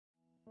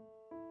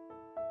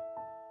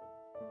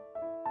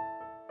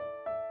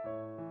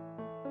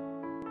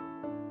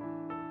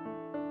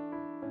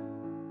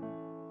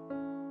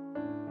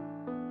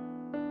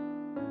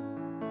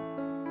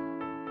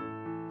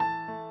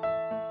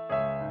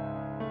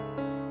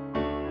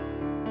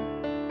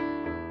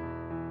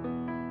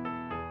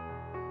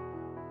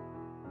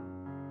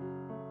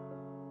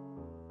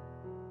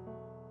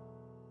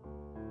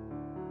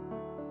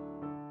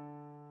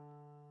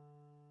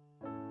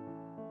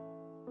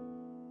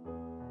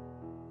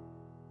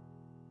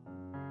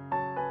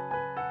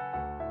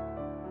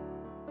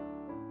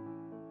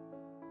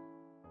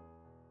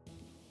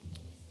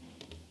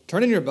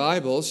Turn in your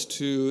Bibles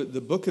to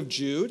the book of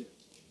Jude.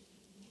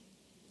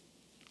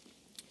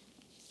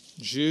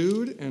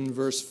 Jude and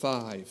verse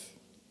 5.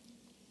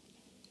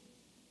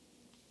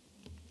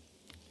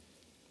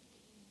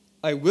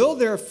 I will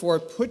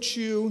therefore put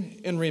you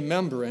in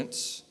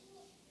remembrance,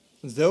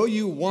 though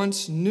you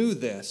once knew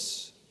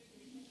this.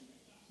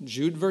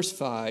 Jude verse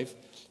 5.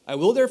 I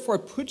will therefore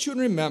put you in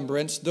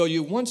remembrance, though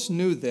you once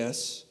knew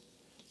this,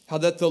 how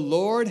that the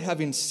Lord,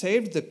 having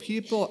saved the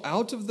people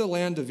out of the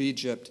land of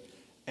Egypt,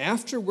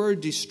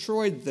 afterward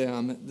destroyed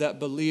them that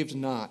believed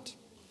not.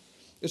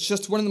 It's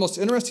just one of the most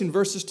interesting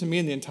verses to me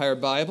in the entire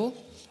Bible.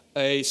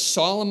 A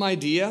solemn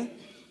idea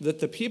that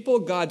the people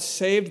God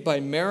saved by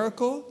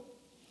miracle,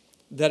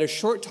 that a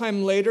short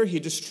time later he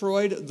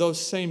destroyed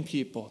those same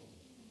people.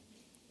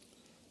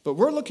 But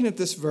we're looking at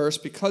this verse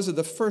because of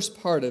the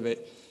first part of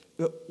it.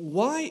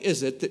 Why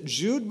is it that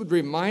Jude would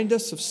remind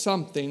us of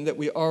something that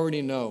we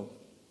already know?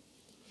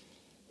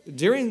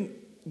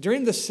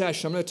 During this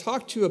session, I'm going to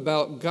talk to you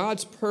about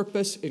God's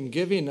purpose in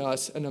giving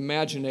us an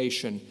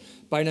imagination.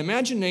 By an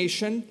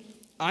imagination,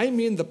 I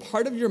mean the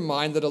part of your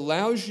mind that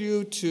allows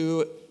you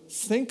to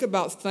think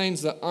about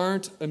things that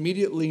aren't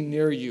immediately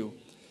near you.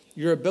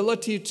 Your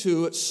ability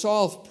to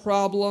solve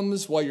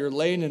problems while you're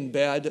laying in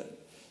bed,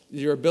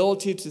 your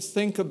ability to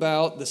think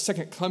about the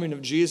second coming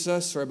of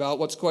Jesus or about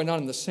what's going on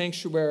in the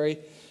sanctuary,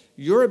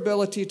 your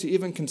ability to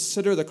even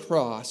consider the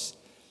cross.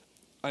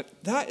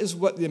 That is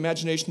what the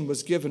imagination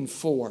was given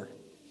for.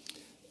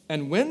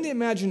 And when the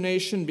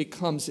imagination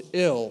becomes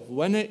ill,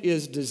 when it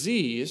is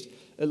diseased,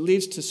 it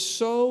leads to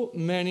so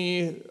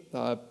many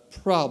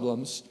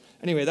problems.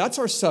 Anyway, that's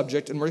our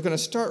subject, and we're going to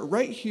start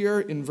right here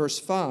in verse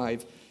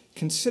 5,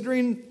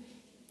 considering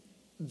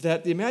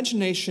that the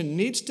imagination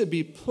needs to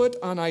be put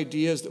on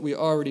ideas that we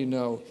already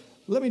know.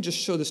 Let me just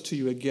show this to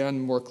you again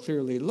more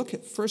clearly. Look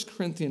at 1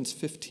 Corinthians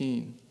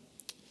 15.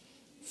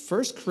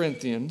 1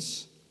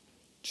 Corinthians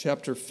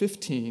chapter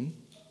 15.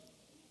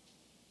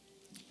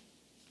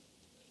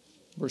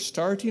 We're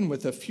starting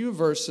with a few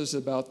verses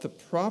about the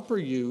proper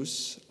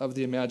use of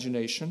the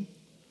imagination,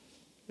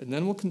 and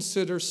then we'll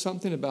consider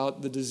something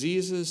about the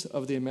diseases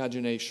of the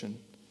imagination.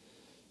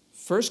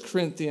 1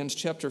 Corinthians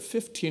chapter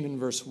 15 and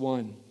verse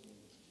 1.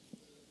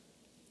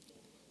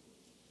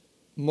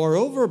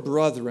 Moreover,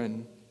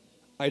 brethren,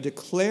 I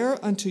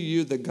declare unto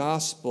you the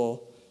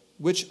gospel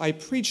which I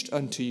preached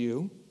unto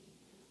you,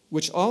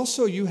 which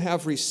also you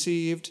have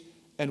received,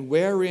 and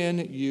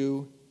wherein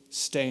you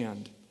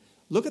stand.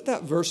 Look at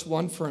that verse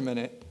 1 for a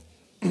minute.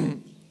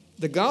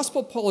 The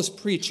gospel Paul is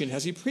preaching,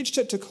 has he preached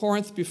it to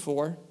Corinth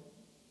before?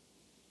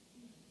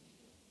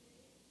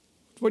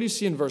 What do you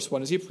see in verse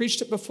 1? Has he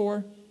preached it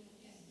before?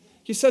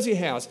 He says he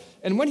has.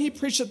 And when he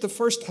preached it the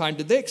first time,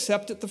 did they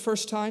accept it the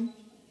first time?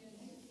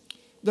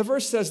 The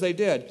verse says they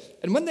did.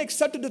 And when they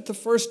accepted it the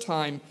first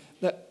time,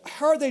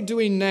 how are they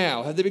doing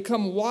now? Have they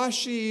become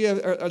washy?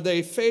 Are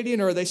they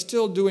fading, or are they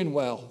still doing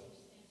well?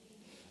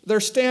 They're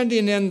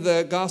standing in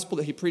the gospel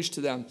that he preached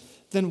to them.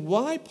 Then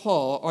why,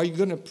 Paul, are you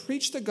going to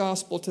preach the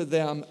gospel to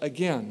them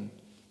again?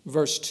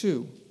 Verse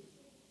 2.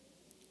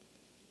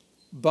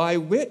 By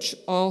which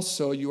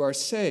also you are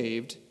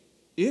saved,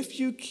 if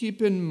you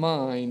keep in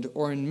mind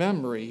or in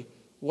memory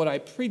what I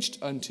preached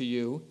unto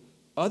you,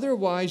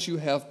 otherwise you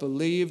have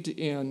believed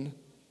in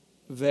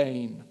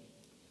vain.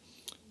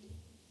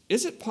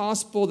 Is it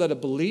possible that a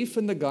belief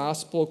in the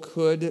gospel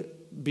could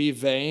be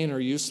vain or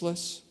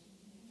useless?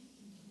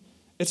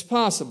 It's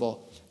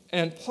possible.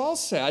 And Paul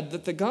said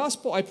that the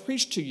gospel I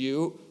preach to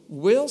you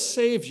will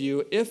save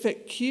you if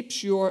it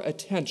keeps your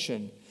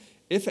attention.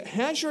 If it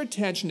has your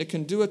attention, it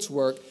can do its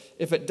work.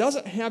 If it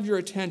doesn't have your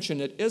attention,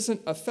 it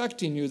isn't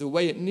affecting you the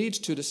way it needs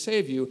to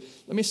save you.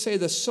 Let me say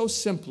this so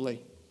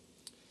simply.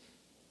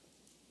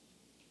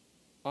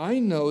 I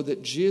know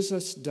that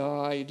Jesus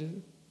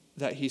died,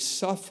 that he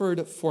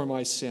suffered for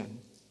my sin.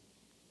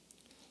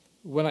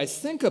 When I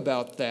think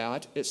about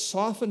that, it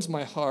softens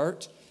my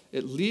heart.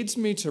 It leads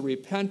me to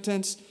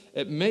repentance.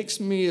 It makes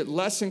me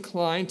less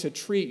inclined to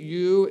treat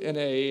you in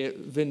a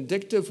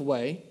vindictive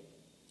way.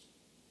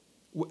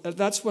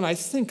 That's when I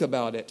think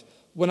about it.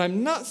 When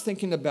I'm not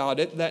thinking about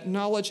it, that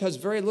knowledge has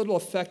very little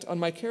effect on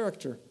my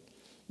character.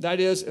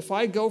 That is, if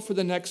I go for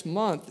the next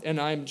month and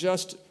I'm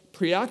just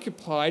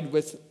preoccupied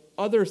with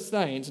other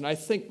things and I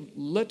think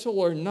little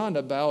or none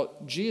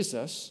about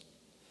Jesus,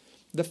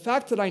 the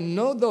fact that I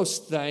know those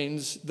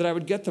things, that I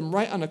would get them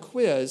right on a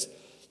quiz,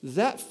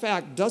 that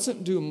fact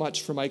doesn't do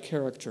much for my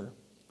character.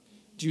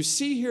 Do you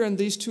see here in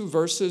these two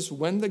verses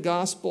when the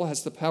gospel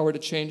has the power to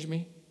change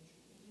me?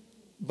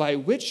 By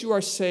which you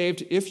are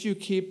saved if you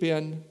keep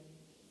in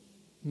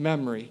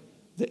memory.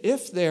 The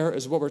if there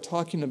is what we're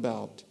talking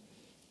about.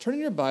 Turn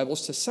in your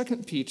Bibles to 2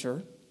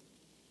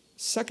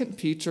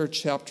 Peter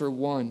chapter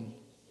 1.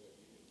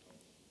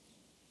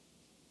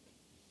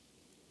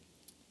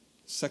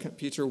 2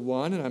 Peter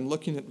 1, and I'm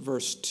looking at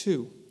verse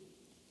 2.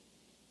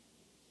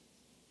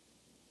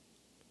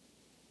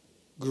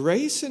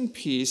 Grace and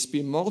peace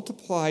be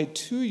multiplied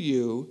to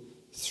you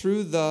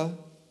through the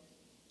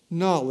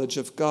knowledge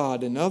of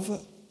God and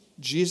of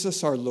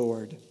Jesus our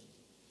Lord,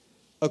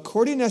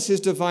 according as his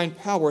divine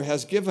power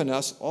has given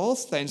us all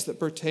things that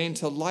pertain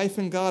to life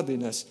and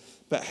godliness.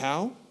 But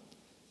how?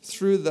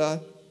 Through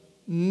the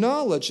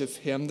knowledge of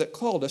him that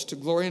called us to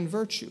glory and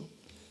virtue.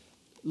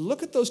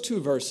 Look at those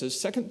two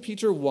verses, 2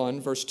 Peter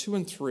 1, verse 2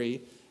 and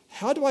 3.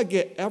 How do I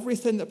get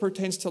everything that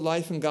pertains to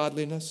life and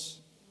godliness?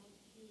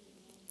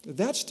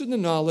 That's through the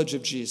knowledge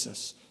of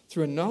Jesus,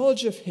 through a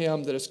knowledge of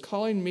him that is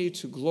calling me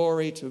to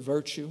glory, to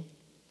virtue.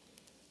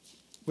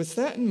 With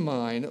that in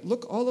mind,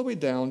 look all the way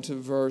down to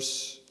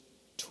verse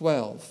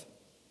 12.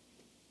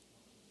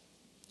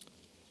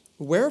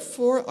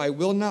 Wherefore I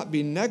will not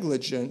be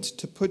negligent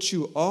to put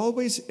you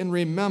always in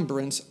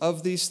remembrance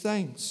of these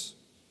things.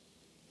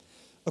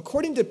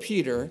 According to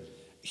Peter,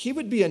 he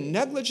would be a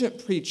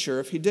negligent preacher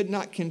if he did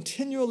not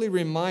continually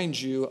remind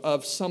you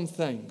of some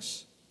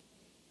things.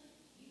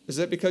 Is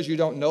it because you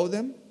don't know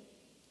them?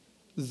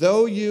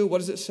 Though you, what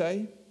does it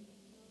say?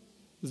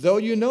 Though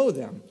you know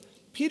them.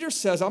 Peter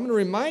says, I'm going to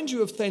remind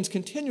you of things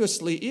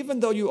continuously, even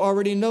though you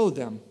already know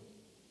them.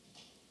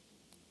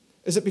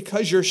 Is it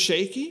because you're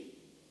shaky?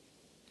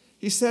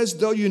 He says,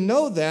 though you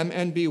know them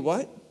and be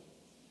what?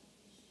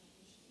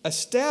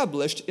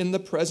 Established in the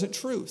present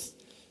truth.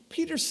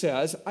 Peter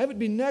says, I would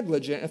be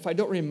negligent if I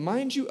don't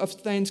remind you of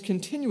things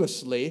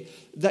continuously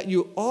that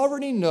you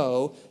already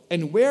know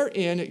and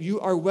wherein you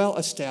are well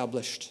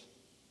established.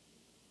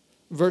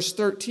 Verse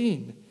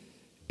 13,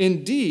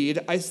 indeed,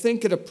 I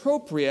think it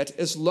appropriate,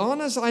 as long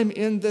as I'm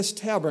in this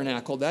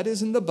tabernacle, that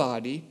is in the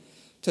body,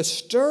 to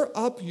stir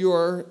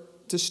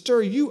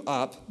you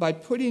up by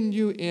putting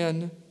you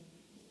in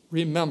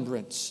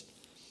remembrance.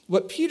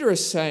 What Peter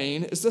is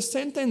saying is the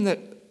same thing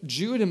that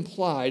Jude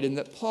implied and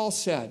that Paul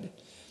said.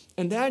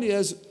 And that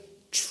is,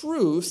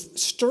 truth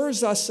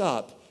stirs us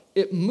up.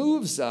 It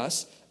moves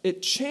us.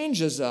 It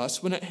changes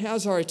us when it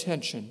has our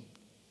attention.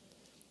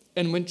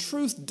 And when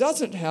truth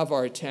doesn't have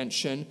our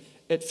attention,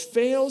 it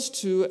fails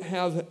to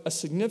have a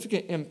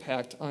significant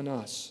impact on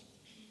us.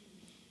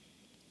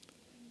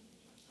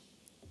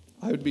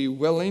 I would be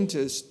willing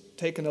to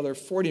take another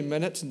 40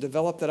 minutes and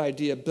develop that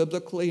idea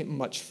biblically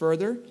much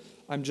further.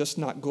 I'm just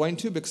not going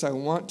to because I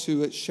want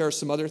to share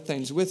some other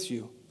things with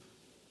you.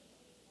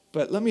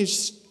 But let me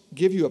just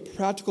give you a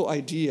practical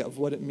idea of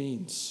what it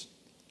means.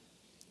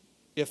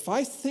 If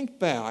I think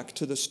back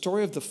to the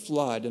story of the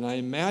flood and I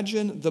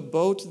imagine the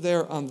boat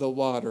there on the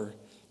water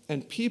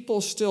and people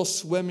still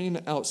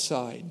swimming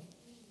outside,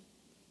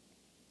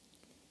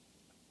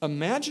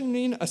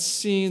 imagining a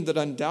scene that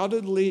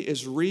undoubtedly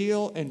is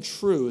real and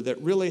true, that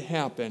really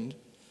happened,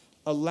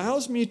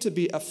 allows me to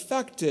be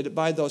affected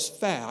by those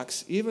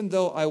facts even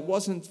though I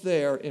wasn't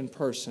there in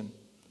person.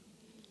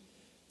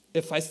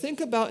 If I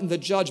think about in the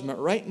judgment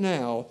right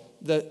now,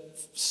 the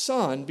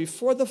Son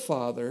before the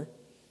Father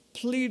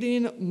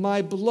pleading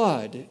my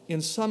blood in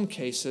some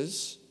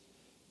cases,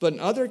 but in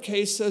other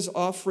cases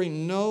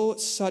offering no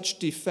such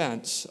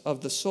defense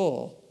of the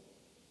soul.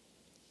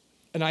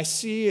 And I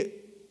see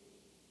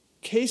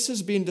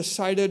cases being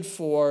decided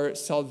for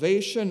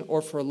salvation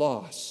or for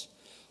loss.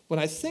 When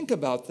I think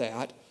about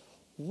that,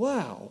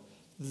 wow,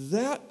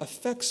 that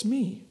affects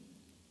me.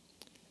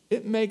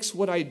 It makes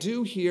what I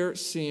do here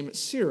seem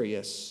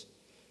serious.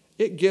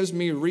 It gives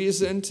me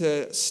reason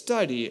to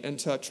study and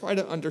to try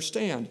to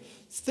understand.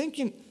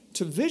 Thinking,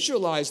 to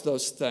visualize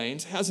those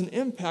things has an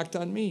impact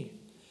on me.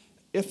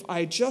 If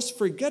I just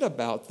forget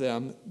about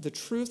them, the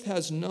truth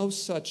has no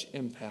such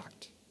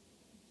impact.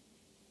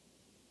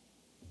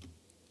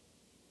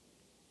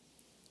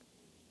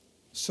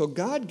 So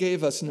God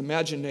gave us an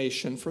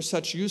imagination for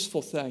such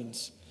useful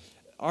things.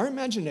 Our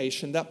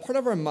imagination, that part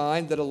of our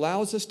mind that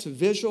allows us to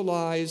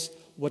visualize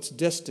what's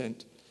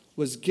distant,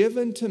 was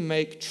given to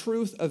make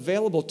truth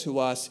available to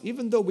us,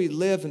 even though we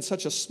live in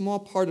such a small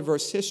part of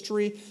Earth's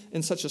history,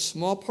 in such a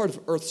small part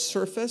of Earth's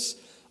surface.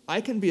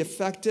 I can be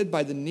affected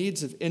by the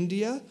needs of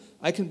India.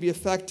 I can be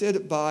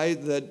affected by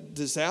the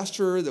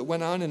disaster that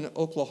went on in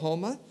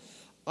Oklahoma.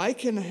 I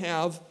can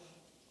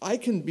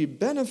be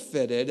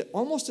benefited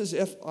almost as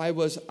if I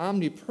was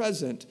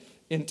omnipresent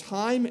in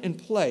time and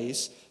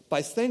place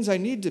by things I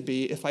need to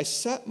be if I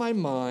set my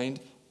mind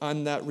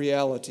on that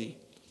reality.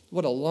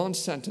 What a long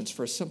sentence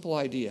for a simple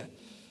idea.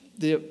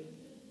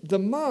 The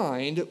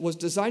mind was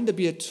designed to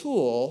be a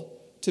tool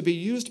to be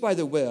used by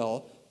the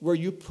will where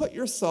you put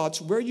your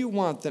thoughts where you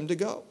want them to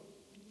go.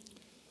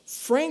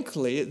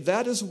 Frankly,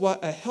 that is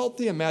what a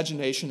healthy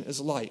imagination is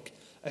like.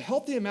 A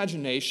healthy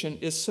imagination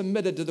is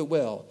submitted to the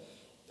will.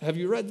 Have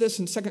you read this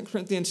in 2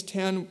 Corinthians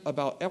 10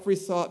 about every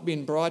thought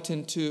being brought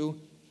into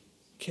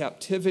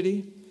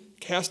captivity,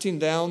 casting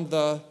down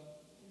the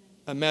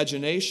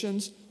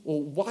imaginations?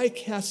 Well, why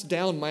cast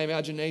down my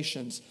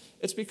imaginations?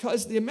 It's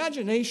because the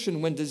imagination,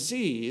 when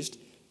diseased,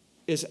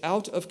 is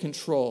out of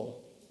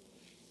control.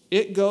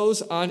 It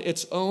goes on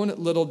its own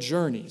little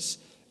journeys.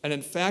 And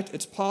in fact,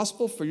 it's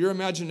possible for your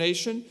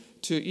imagination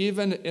to,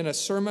 even in a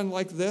sermon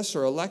like this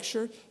or a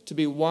lecture, to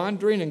be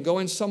wandering and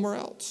going somewhere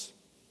else.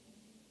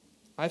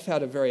 I've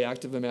had a very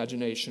active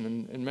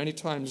imagination, and many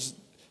times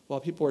while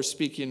people are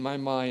speaking, my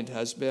mind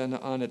has been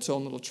on its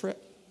own little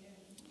trip.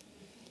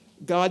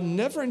 God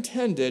never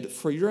intended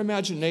for your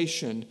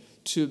imagination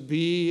to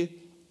be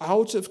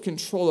out of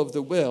control of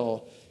the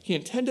will. He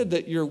intended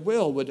that your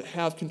will would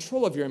have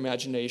control of your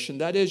imagination.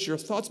 That is, your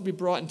thoughts would be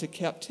brought into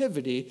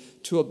captivity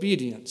to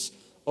obedience.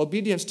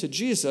 Obedience to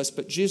Jesus,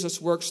 but Jesus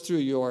works through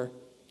your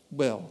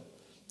will.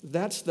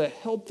 That's the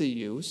healthy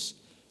use.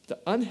 The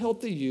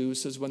unhealthy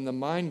use is when the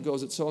mind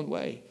goes its own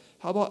way.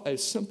 How about a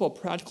simple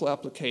practical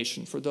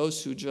application for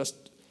those who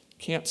just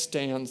can't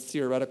stand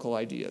theoretical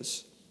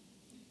ideas?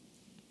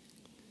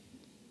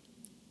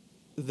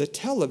 The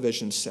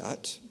television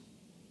set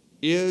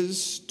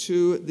is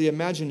to the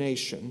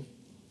imagination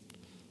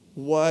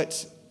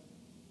what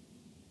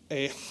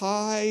a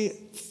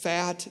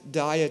high-fat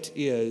diet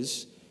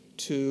is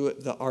to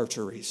the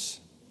arteries.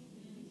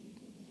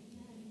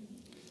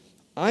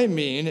 I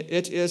mean,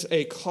 it is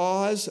a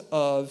cause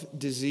of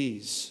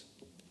disease.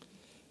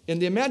 In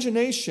the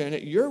imagination,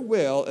 your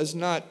will is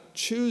not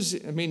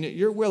choosing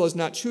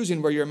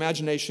where your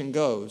imagination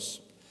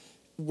goes.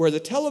 Where the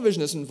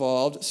television is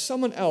involved,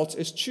 someone else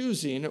is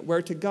choosing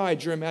where to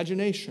guide your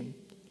imagination.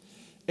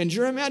 And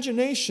your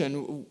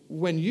imagination,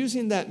 when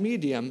using that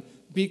medium,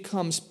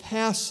 becomes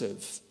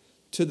passive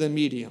to the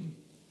medium.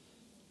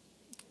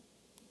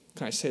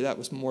 Can I say that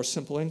with more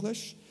simple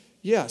English?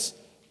 Yes.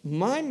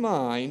 My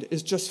mind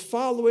is just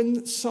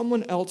following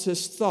someone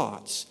else's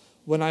thoughts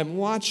when I'm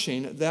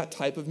watching that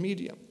type of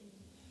medium.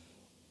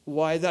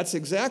 Why, that's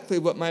exactly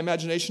what my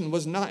imagination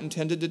was not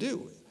intended to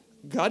do.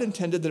 God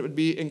intended that it would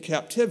be in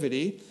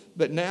captivity,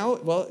 but now,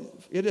 well,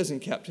 it is in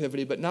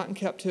captivity, but not in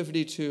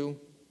captivity to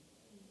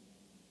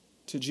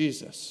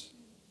Jesus.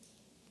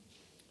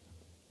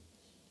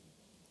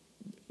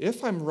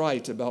 If I'm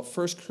right about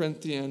 2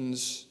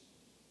 Corinthians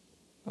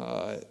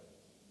 10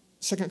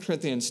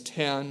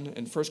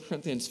 and 1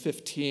 Corinthians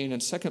 15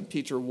 and 2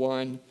 Peter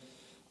 1,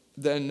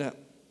 then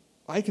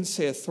I can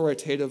say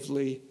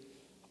authoritatively,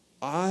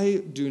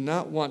 I do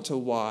not want to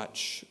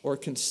watch or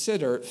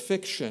consider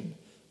fiction,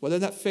 whether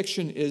that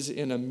fiction is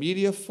in a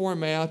media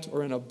format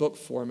or in a book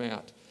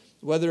format,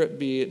 whether it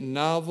be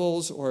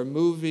novels or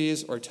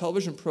movies or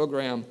television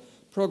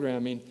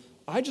programming.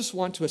 I just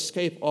want to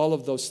escape all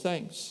of those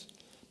things.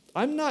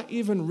 I'm not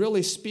even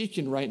really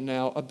speaking right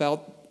now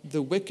about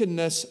the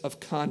wickedness of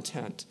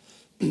content,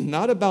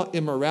 not about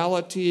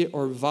immorality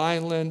or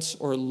violence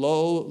or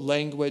low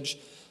language.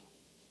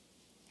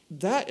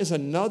 That is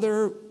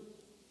another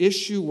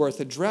issue worth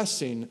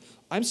addressing.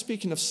 I'm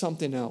speaking of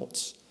something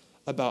else,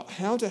 about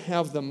how to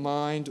have the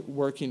mind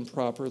working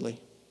properly.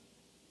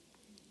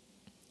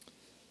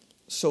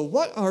 So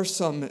what are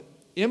some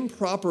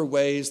improper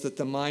ways that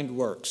the mind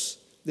works?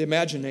 The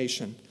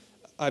imagination.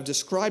 I've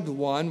described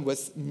one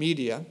with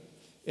media,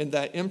 in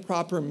that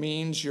improper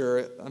means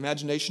your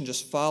imagination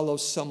just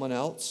follows someone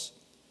else.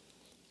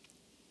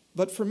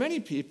 But for many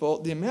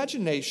people, the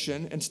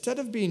imagination, instead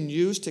of being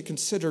used to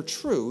consider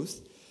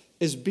truth,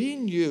 is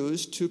being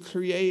used to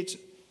create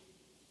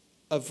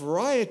a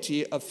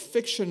variety of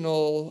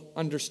fictional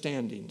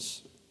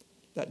understandings.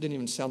 That didn't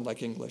even sound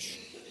like English.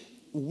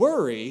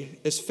 Worry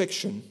is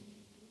fiction.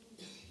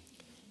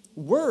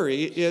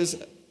 Worry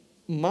is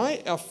my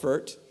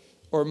effort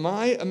or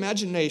my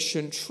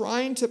imagination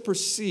trying to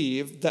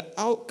perceive the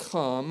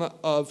outcome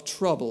of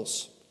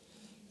troubles.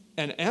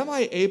 And am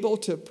I able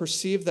to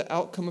perceive the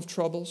outcome of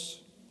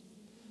troubles?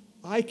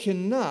 I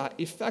cannot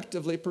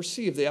effectively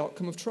perceive the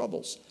outcome of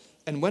troubles.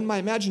 And when my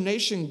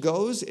imagination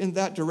goes in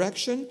that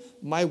direction,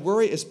 my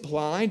worry is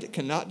blind, it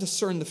cannot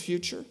discern the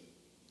future.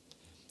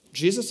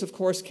 Jesus, of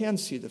course, can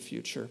see the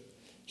future.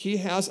 He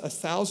has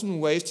 1,000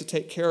 ways to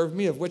take care of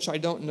me, of which I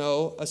don't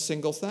know a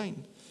single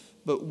thing.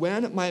 But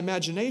when my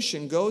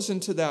imagination goes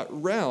into that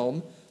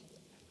realm,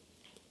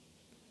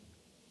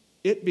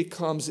 it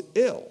becomes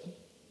ill.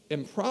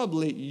 And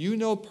probably you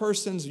know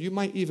persons, you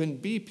might even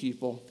be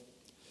people.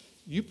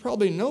 You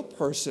probably know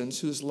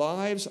persons whose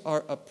lives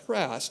are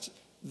oppressed,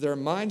 their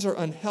minds are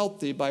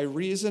unhealthy by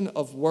reason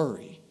of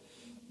worry.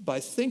 By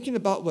thinking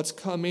about what's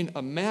coming,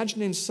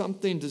 imagining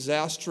something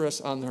disastrous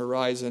on the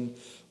horizon,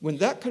 when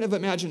that kind of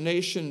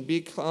imagination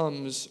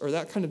becomes, or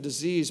that kind of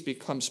disease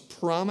becomes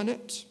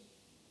prominent,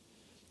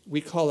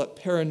 we call it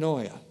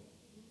paranoia.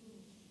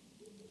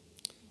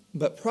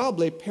 But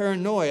probably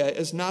paranoia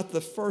is not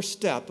the first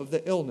step of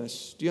the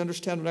illness. Do you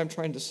understand what I'm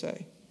trying to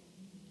say?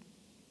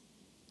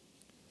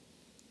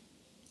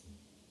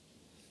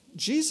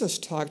 Jesus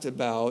talked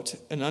about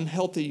an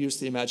unhealthy use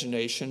of the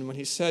imagination when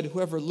he said,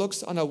 whoever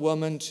looks on a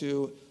woman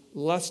to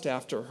lust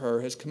after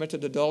her has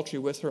committed adultery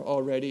with her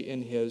already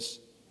in his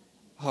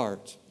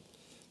heart.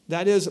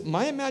 That is,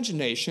 my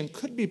imagination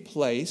could be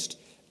placed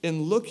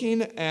in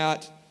looking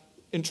at,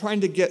 in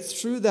trying to get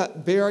through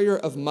that barrier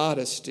of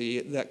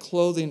modesty that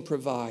clothing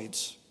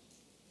provides.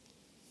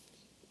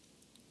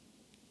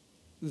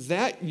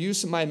 That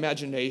use of my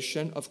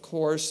imagination, of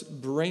course,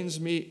 brings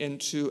me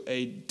into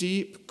a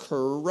deep,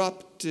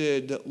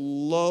 corrupted,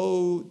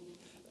 low,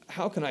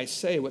 how can I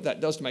say what that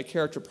does to my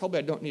character? Probably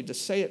I don't need to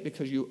say it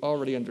because you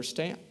already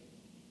understand.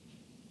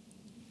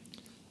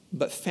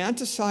 But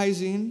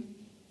fantasizing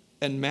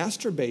and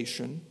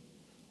masturbation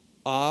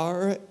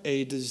are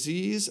a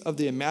disease of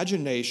the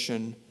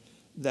imagination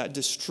that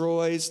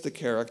destroys the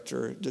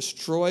character,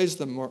 destroys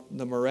the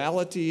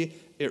morality.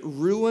 It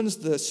ruins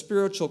the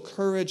spiritual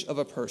courage of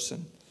a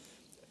person.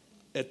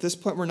 At this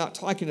point, we're not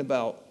talking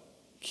about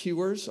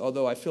cures,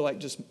 although I feel like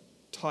just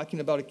talking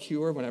about a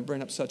cure when I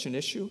bring up such an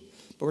issue.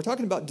 But we're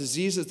talking about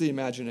diseases of the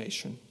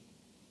imagination.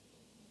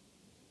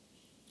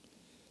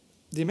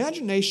 The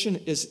imagination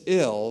is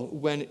ill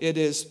when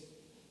it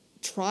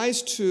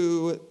tries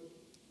to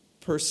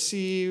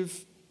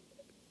perceive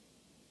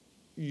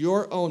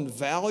your own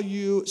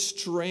value,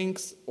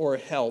 strength, or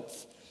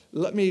health.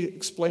 Let me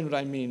explain what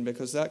I mean,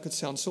 because that could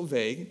sound so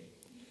vague.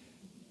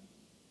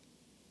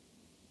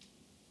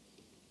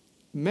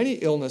 Many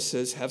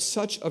illnesses have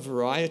such a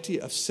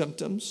variety of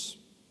symptoms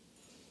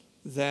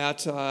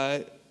that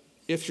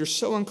if you're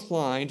so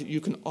inclined, you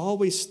can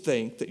always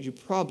think that you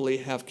probably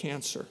have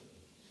cancer.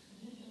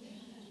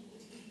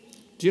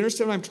 Do you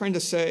understand what I'm trying to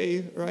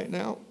say right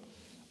now?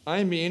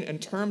 I mean, in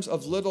terms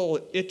of little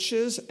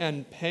itches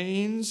and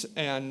pains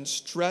and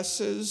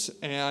stresses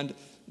and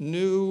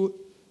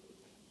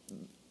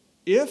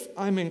if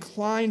I'm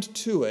inclined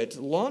to it,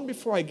 long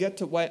before I get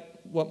to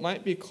what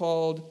might be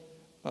called,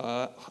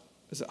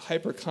 is it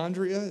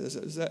hypochondria?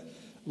 Is that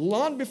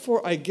long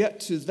before I get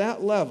to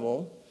that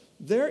level,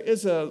 there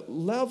is a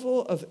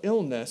level of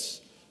illness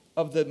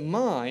of the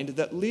mind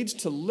that leads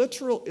to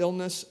literal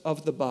illness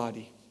of the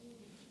body.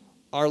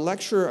 Our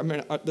lecture,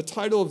 the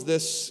title of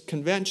this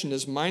convention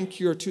is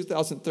MindCure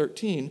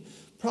 2013.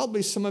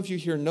 Probably some of you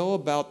here know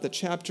about the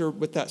chapter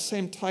with that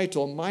same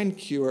title,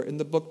 MindCure, in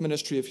the book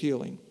Ministry of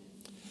Healing.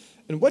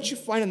 And what you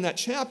find in that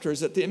chapter is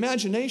that the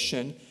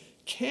imagination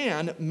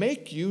can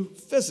make you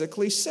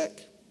physically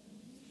sick.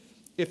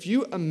 If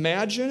you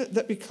imagine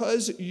that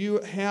because you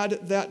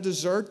had that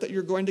dessert that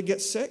you're going to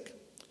get sick,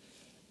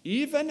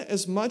 even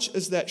as much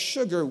as that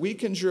sugar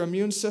weakens your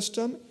immune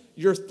system,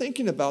 your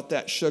thinking about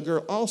that sugar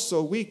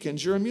also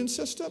weakens your immune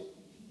system.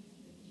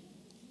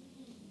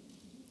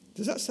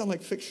 Does that sound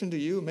like fiction to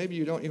you? Maybe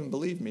you don't even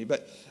believe me,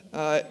 but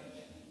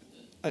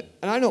and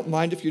I don't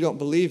mind if you don't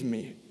believe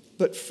me,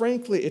 but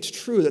frankly, it's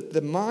true that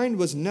the mind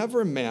was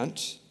never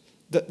meant,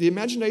 that the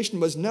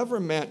imagination was never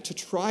meant to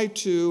try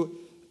to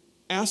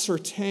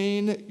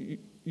ascertain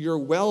your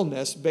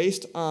wellness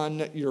based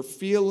on your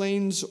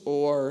feelings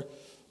or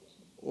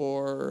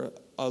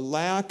a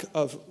lack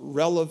of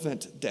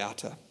relevant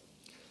data.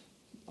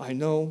 I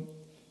know.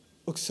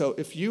 Look, so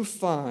if you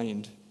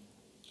find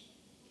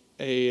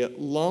a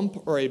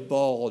lump or a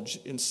bulge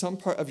in some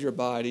part of your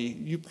body,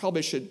 you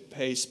probably should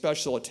pay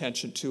special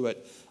attention to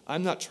it.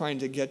 I'm not trying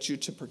to get you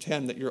to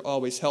pretend that you're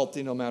always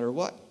healthy no matter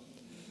what.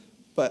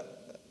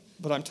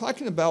 But I'm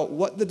talking about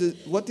what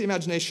the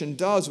imagination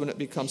does when it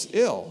becomes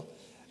ill.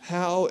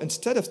 How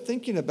instead of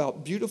thinking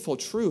about beautiful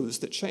truths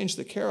that change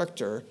the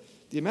character,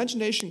 the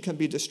imagination can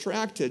be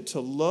distracted to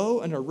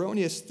low and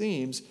erroneous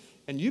themes,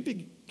 and you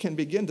can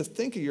begin to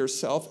think of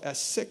yourself as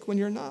sick when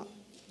you're not.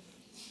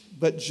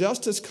 But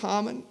just as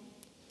common,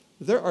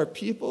 there are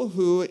people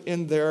who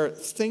in their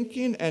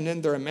thinking and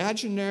in their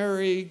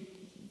imaginary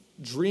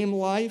dream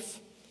life,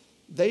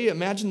 they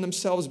imagine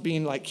themselves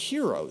being like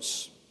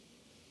heroes,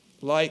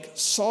 like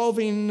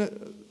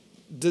solving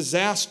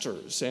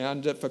disasters,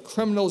 and if a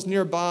criminal's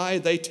nearby,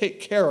 they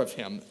take care of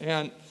him.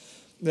 And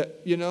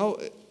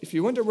if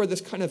you wonder where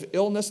this kind of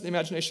illness in the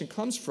imagination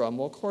comes from,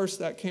 well, of course,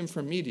 that came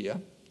from media.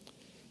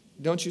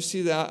 Don't you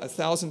see that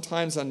 1,000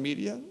 times on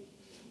media?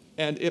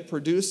 And it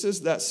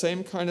produces that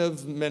same kind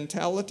of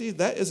mentality.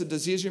 That is a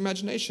disease of your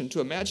imagination,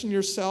 to imagine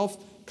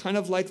yourself kind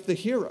of like the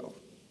hero.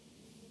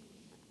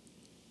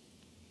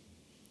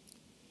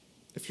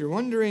 If you're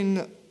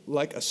wondering,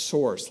 like a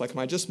source, like am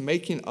I just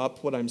making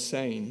up what I'm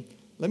saying,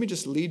 let me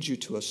just lead you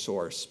to a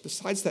source.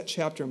 Besides that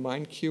chapter,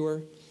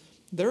 MindCure,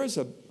 there is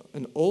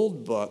an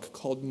old book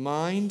called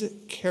Mind,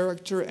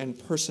 Character, and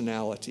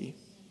Personality.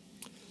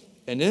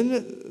 And in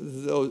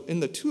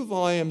the 2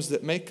 volumes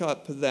that make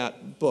up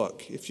that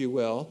book, if you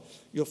will,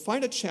 you'll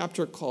find a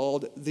chapter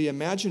called The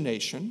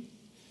Imagination.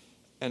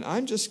 And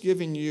I'm just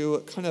giving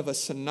you kind of a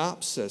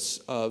synopsis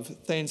of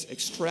things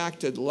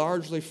extracted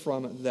largely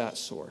from that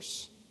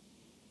source.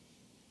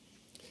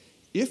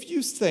 If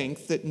you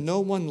think that no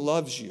one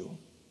loves you,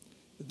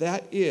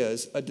 that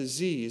is a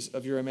disease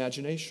of your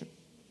imagination.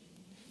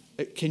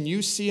 Can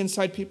you see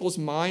inside people's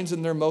minds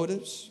and their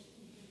motives?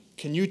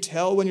 Can you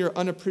tell when you're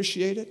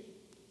unappreciated?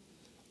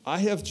 I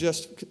have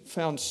just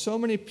found so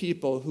many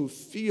people who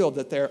feel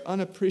that they're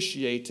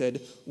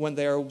unappreciated when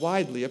they are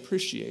widely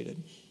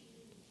appreciated.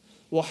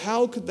 Well,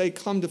 how could they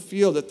come to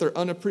feel that they're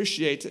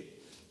unappreciated?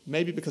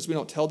 Maybe because we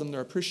don't tell them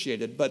they're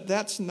appreciated, but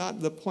that's not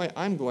the point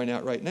I'm going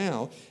at right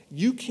now.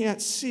 You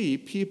can't see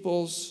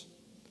people's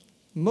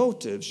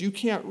motives. You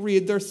can't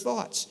read their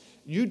thoughts.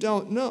 You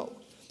don't know.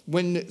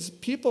 When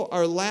people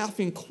are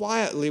laughing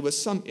quietly with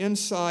some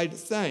inside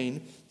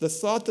thing, the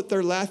thought that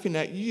they're laughing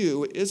at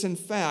you is in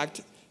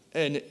fact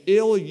an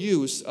ill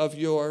use of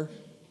your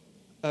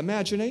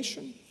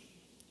imagination.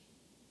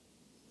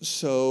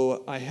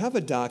 So I have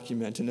a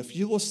document, and if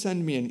you will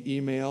send me an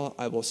email,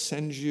 I will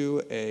send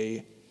you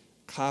a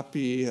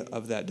copy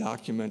of that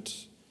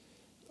document,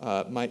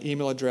 my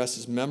email address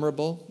is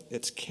memorable.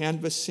 It's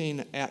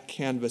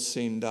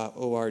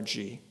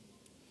canvassing@canvassing.org.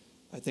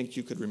 I think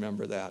you could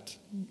remember that.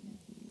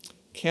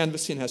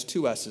 Canvassing has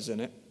 2 S's in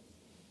it.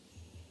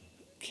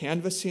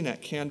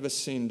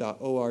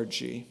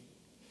 Canvassing@canvassing.org.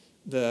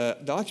 The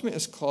document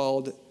is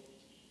called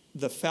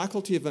The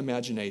Faculty of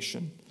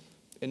Imagination,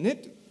 and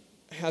it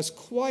has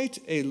quite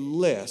a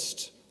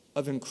list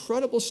of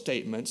incredible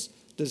statements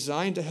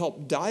designed to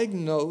help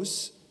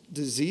diagnose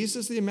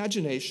diseases of the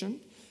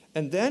imagination,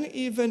 and then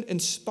even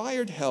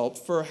inspired help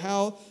for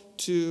how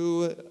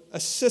to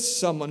assist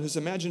someone whose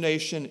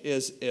imagination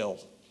is ill.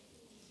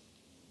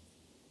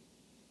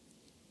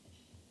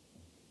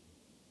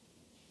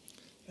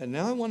 And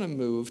now I want to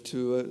move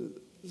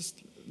to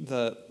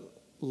the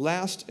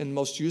last and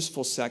most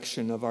useful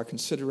section of our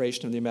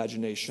consideration of the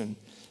imagination,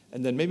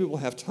 and then maybe we'll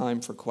have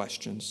time for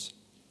questions.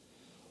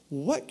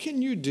 What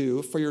can you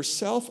do for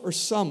yourself or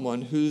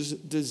someone whose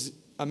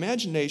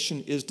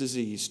imagination is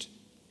diseased?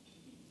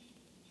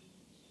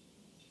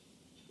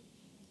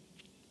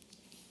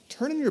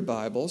 Turn in your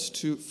Bibles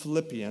to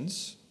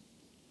Philippians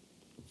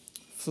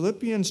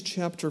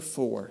chapter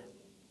 4.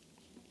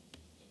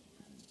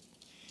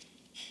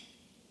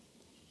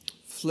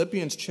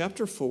 Philippians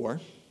chapter 4,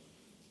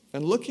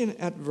 and looking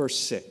at verse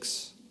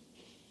 6.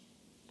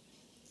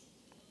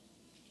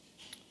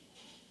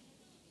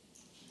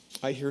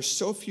 I hear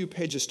so few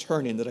pages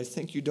turning that I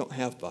think you don't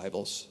have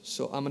Bibles,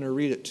 so I'm going to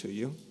read it to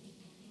you.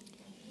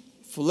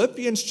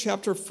 Philippians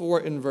chapter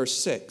 4 and verse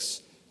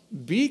 6.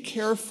 Be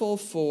careful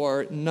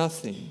for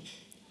nothing,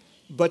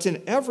 but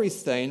in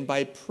everything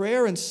by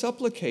prayer and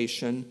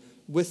supplication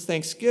with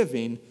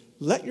thanksgiving,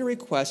 let your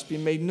requests be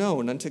made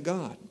known unto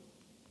God.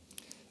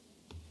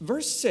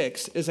 Verse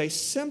 6 is a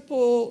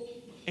simple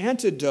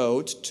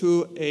antidote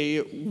to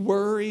a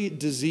worry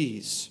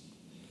disease.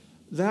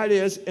 That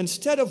is,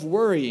 instead of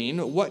worrying,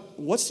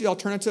 what's the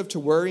alternative to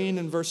worrying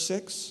in verse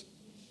 6?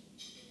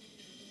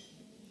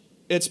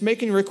 It's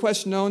making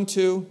requests known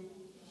to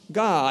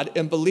God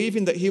and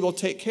believing that He will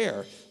take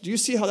care. Do you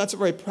see how that's a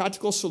very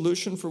practical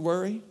solution for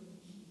worry?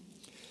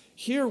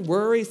 Here,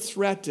 worry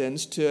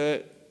threatens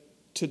to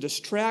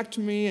distract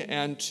me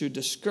and to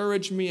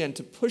discourage me and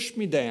to push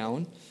me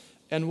down.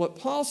 And what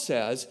Paul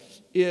says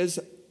is,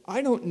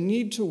 I don't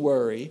need to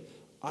worry.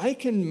 I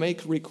can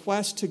make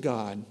requests to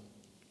God.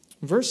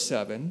 Verse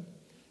 7,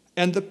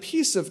 and the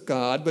peace of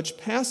God, which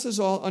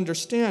passes all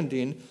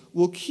understanding,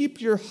 will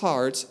keep your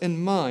hearts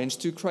and minds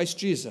through Christ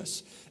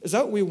Jesus. Is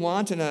that what we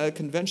want in a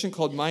convention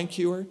called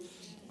MindCure?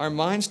 Our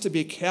minds to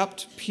be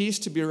kept, peace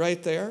to be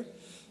right there?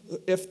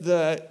 If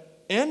the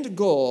end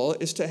goal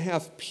is to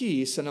have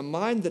peace and a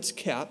mind that's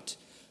kept,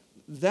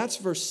 that's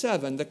verse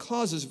 7. The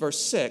cause is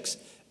verse 6.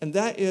 And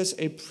that is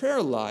a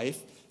prayer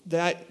life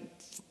that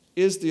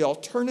is the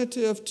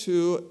alternative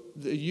to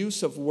the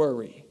use of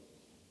worry.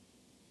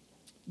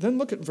 Then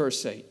look at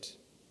verse 8.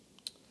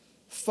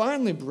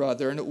 Finally,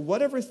 brethren,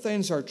 whatever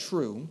things are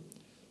true,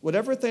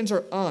 whatever things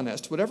are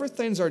honest, whatever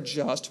things are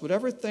just,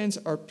 whatever things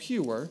are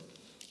pure,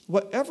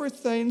 whatever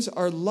things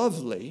are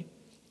lovely,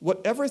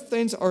 whatever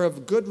things are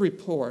of good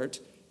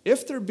report,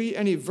 if there be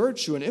any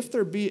virtue and if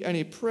there be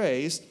any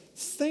praise,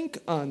 think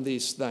on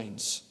these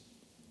things.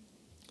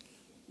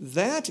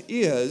 That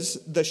is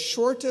the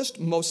shortest,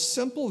 most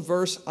simple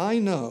verse I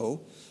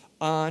know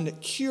on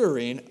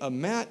curing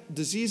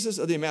diseases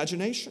of the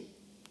imagination.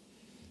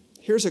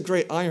 Here's a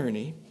great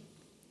irony.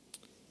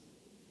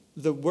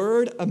 The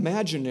word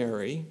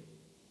imaginary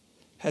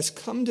has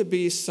come to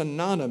be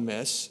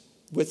synonymous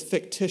with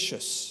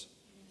fictitious.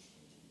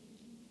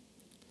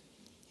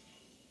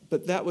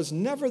 But that was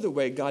never the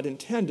way God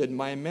intended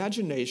my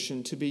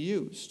imagination to be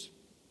used.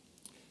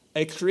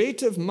 A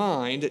creative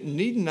mind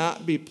need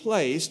not be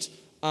placed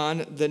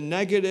on the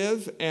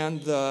negative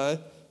and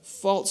the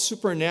false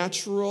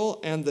supernatural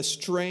and the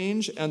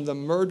strange and the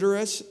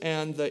murderous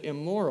and the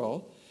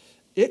immoral.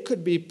 It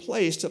could be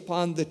placed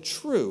upon the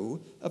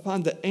true,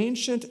 upon the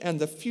ancient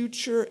and the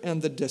future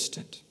and the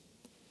distant.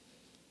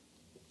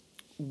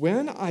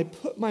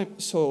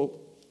 So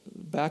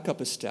back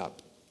up a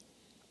step.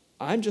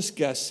 I'm just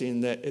guessing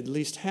that at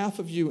least half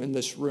of you in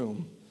this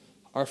room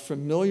are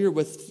familiar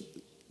with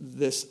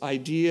this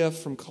idea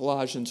from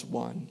Colossians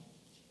 1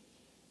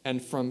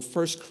 and from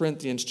 1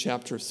 Corinthians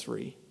chapter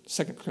 3,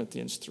 2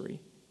 Corinthians 3.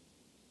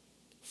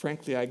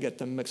 Frankly, I get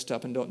them mixed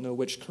up and don't know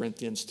which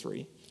Corinthians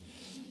 3.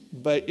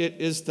 But it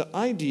is the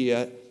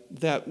idea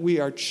that we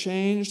are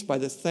changed by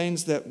the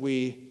things that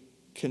we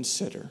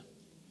consider.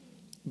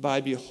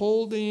 By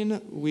beholding,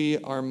 we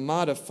are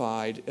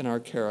modified in our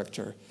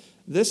character.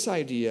 This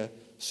idea,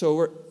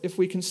 if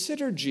we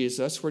consider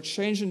Jesus, we're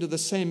changed into the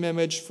same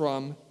image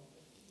from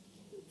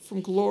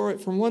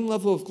one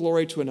level of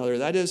glory to another.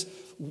 That is,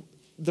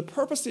 the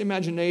purpose of the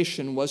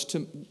imagination was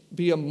to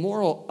be a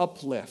moral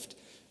uplift.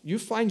 You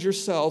find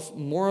yourself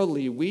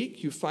morally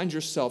weak, you find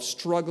yourself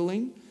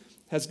struggling.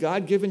 Has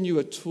God given you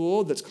a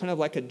tool that's kind of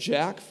like a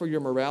jack for your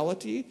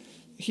morality?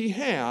 He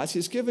has.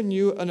 He's given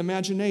you an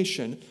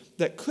imagination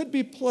that could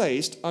be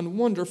placed on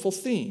wonderful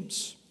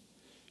themes.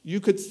 You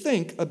could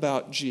think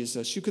about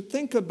Jesus. You could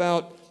think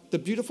about the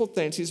beautiful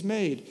things he's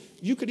made.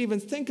 You could even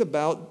think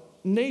about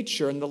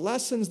nature and the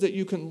lessons that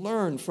you can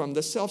learn from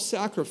the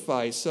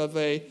self-sacrifice of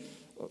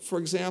for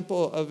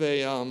example, of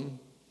a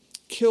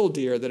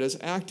killdeer that is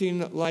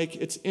acting like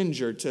it's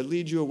injured to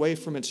lead you away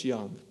from its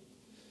young.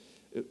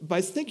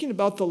 By thinking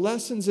about the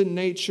lessons in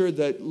nature,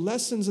 the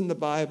lessons in the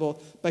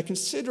Bible, by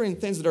considering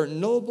things that are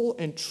noble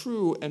and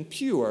true and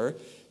pure,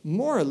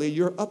 morally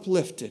you're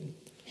uplifted.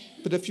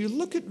 But if you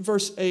look at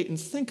verse 8 and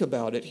think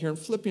about it here in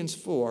Philippians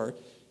 4,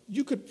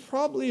 you could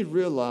probably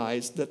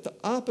realize that the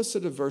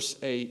opposite of verse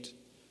 8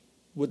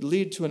 would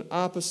lead to an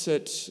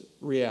opposite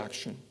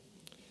reaction.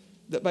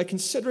 That by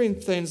considering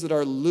things that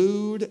are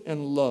lewd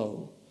and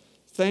low,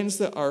 things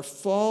that are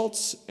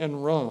false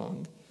and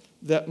wrong,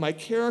 that my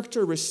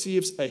character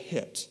receives a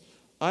hit.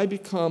 I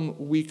become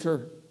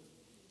weaker.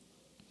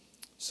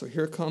 So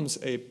here comes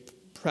a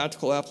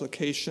practical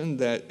application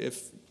that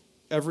if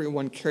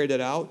everyone carried it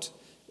out,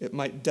 it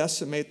might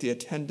decimate the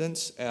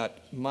attendance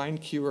at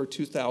MindCure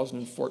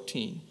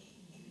 2014.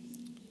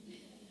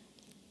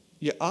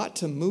 You ought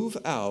to move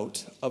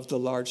out of the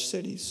large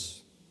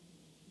cities.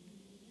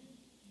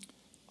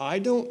 I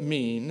don't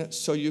mean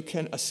so you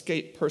can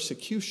escape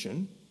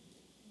persecution.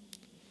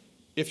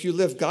 If you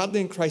live godly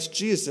in Christ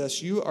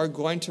Jesus, you are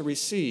going to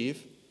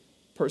receive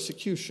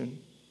persecution.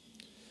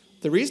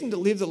 The reason to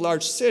leave the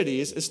large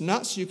cities is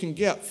not so you can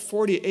get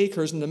 40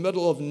 acres in the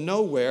middle of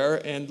nowhere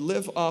and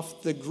live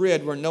off the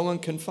grid where no one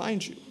can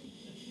find you.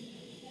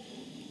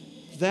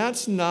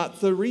 That's not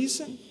the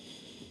reason.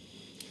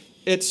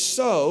 It's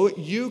so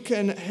you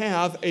can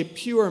have a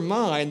pure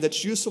mind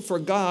that's useful for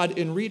God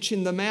in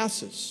reaching the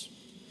masses.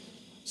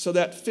 So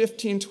that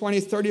 15, 20,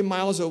 30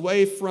 miles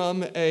away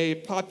from a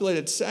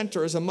populated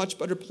center is a much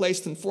better place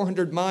than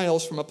 400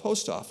 miles from a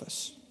post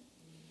office.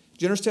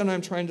 Do you understand what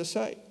I'm trying to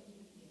say?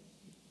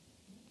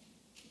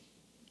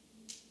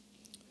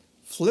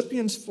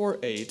 Philippians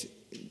 4:8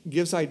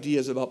 gives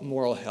ideas about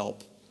moral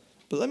help.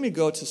 But let me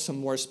go to some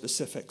more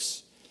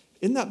specifics.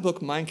 In that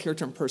book, Mind,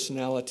 Character, and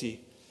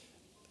Personality,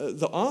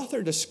 the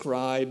author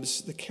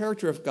describes the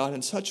character of God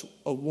in such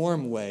a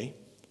warm way.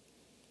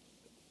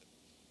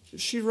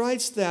 She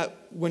writes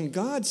that when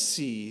God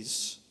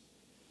sees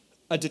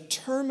a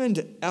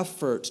determined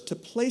effort to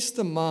place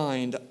the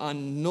mind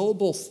on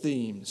noble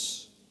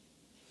themes,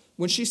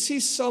 when she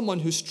sees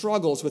someone who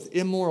struggles with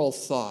immoral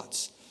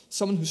thoughts,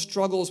 someone who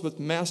struggles with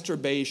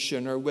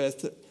masturbation or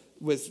with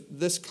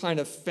this kind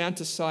of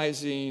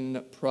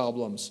fantasizing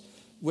problems,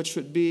 which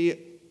would be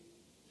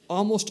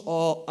almost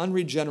all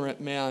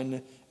unregenerate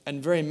men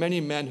and very many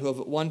men who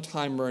have at one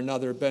time or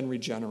another been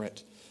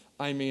regenerate.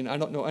 I mean, I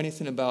don't know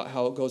anything about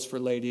how it goes for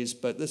ladies,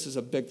 but this is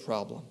a big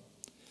problem.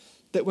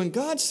 That when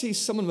God sees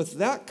someone with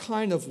that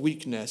kind of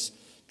weakness,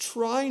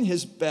 trying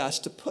his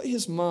best to put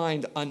his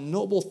mind on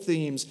noble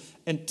themes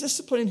and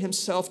disciplining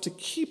himself to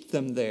keep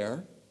them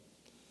there,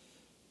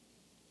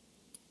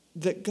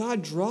 that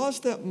God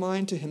draws that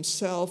mind to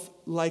himself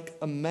like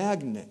a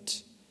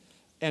magnet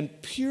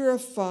and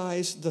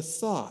purifies the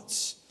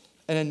thoughts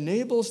and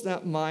enables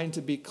that mind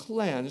to be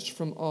cleansed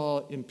from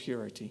all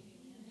impurity.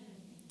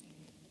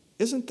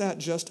 Isn't that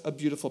just a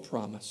beautiful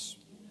promise?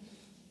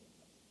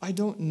 I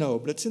don't know,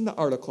 but it's in the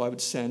article I would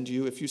send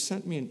you if you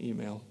sent me an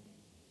email.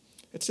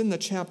 It's in the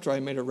chapter I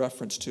made a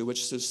reference to,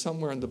 which is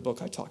somewhere in the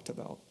book I talked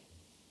about.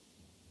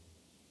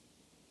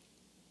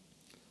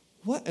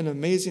 What an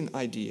amazing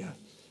idea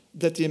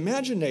that the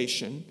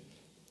imagination,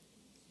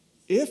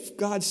 if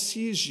God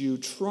sees you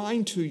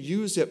trying to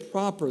use it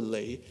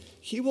properly,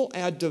 he will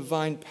add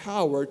divine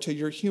power to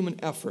your human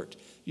effort.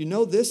 You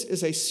know, this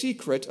is a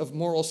secret of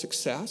moral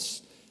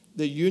success,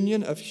 the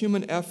union of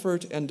human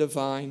effort and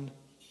divine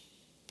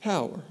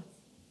power.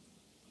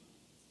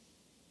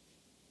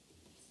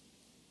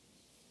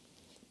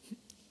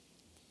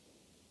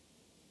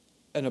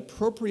 An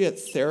appropriate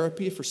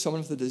therapy for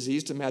someone with a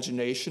diseased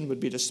imagination would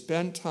be to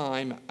spend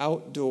time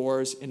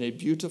outdoors in a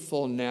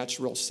beautiful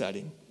natural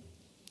setting.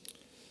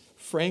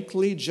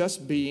 Frankly,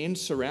 just being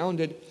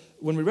surrounded,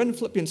 when we read in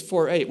Philippians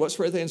 4:8,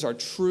 whatsoever things are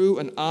true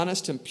and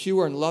honest and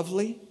pure and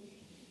lovely,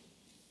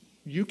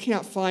 you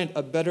can't find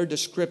a better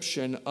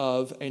description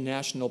of a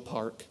national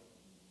park.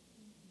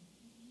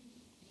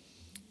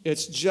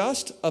 It's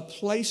just a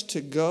place to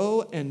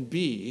go and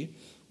be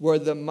where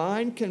the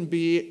mind can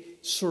be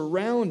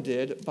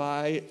surrounded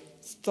by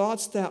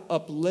thoughts that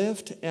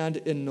uplift and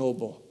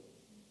ennoble.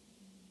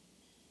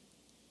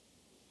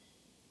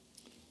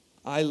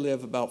 I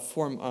live about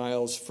 4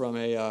 miles from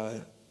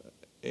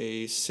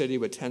a city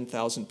with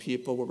 10,000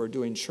 people where we're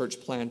doing church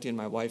planting,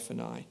 my wife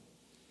and I.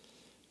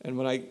 And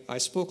when I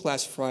spoke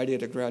last Friday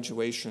at a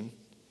graduation,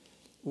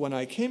 when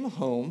I came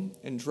home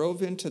and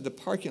drove into the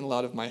parking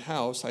lot of my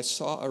house, I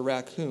saw a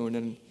raccoon,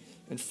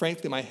 and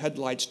frankly, my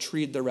headlights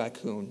treed the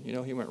raccoon. You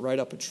know, he went right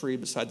up a tree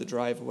beside the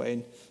driveway,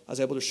 and I was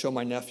able to show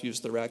my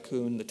nephews the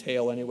raccoon, the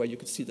tail anyway. You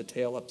could see the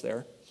tail up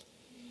there.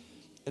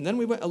 And then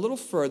we went a little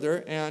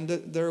further, and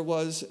there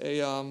was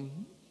a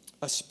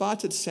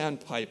spotted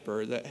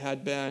sandpiper that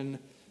had been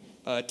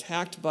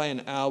attacked by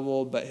an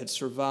owl but had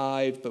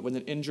survived, but with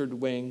an injured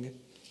wing.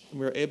 We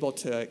were able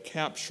to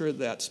capture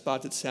that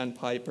spotted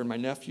sandpiper. My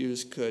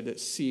nephews could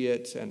see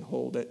it and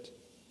hold it.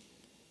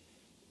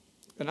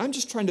 And I'm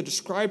just trying to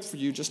describe for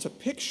you just a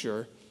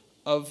picture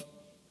of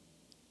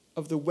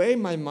the way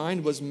my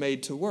mind was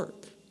made to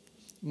work.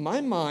 My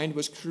mind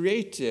was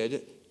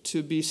created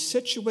to be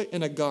situate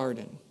in a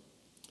garden,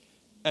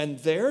 and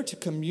there to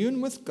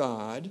commune with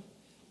God,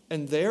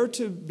 and there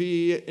to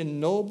be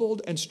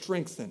ennobled and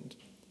strengthened.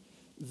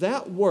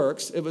 That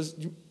works.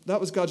 That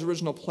was God's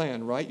original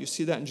plan, right? You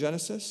see that in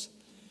Genesis?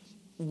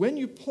 When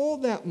you pull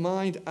that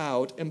mind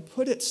out and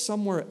put it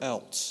somewhere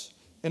else,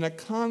 in a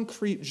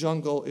concrete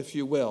jungle, if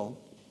you will,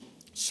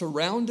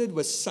 surrounded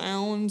with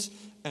sounds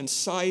and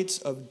sights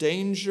of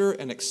danger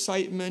and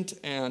excitement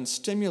and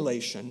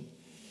stimulation,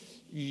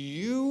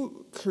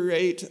 you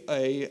create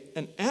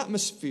an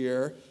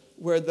atmosphere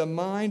where the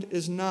mind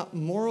is not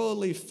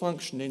morally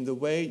functioning the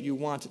way you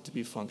want it to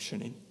be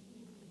functioning.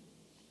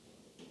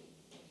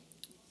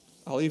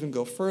 I'll even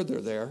go further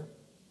there.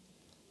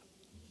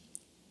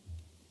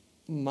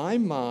 My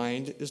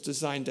mind is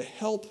designed to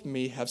help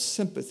me have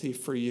sympathy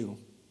for you.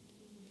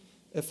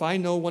 If I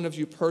know one of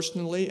you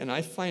personally and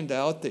I find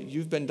out that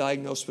you've been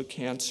diagnosed with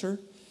cancer,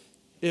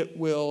 it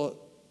will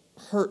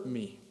hurt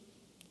me.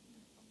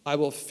 I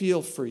will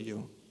feel for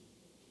you.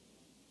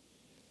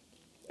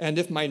 And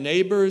if my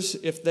neighbors,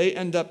 if they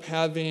end up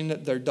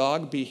having their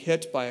dog be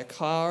hit by a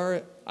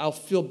car, I'll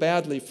feel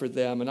badly for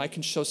them and I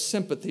can show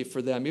sympathy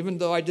for them, even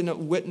though I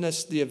didn't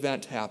witness the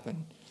event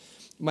happen.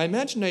 My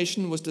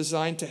imagination was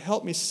designed to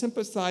help me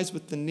sympathize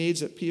with the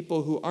needs of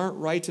people who aren't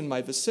right in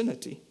my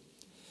vicinity.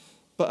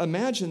 But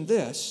imagine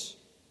this.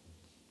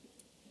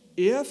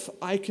 If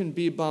I can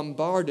be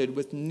bombarded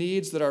with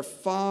needs that are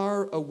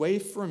far away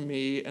from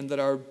me and that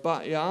are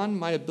beyond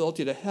my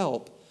ability to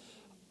help,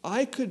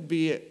 I could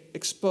be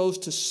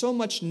exposed to so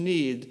much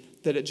need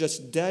that it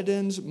just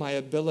deadens my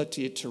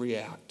ability to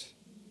react.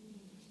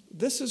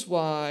 This is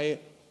why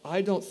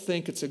I don't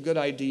think it's a good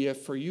idea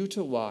for you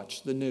to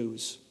watch the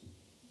news,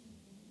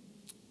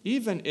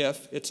 even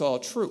if it's all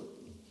true.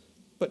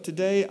 But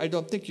today, I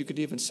don't think you could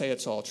even say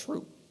it's all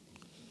true.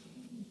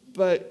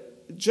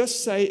 But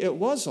just say it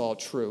was all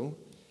true.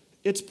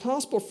 It's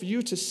possible for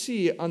you to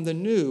see on the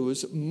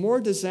news more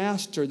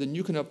disaster than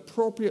you can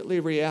appropriately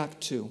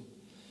react to.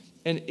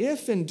 And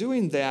if in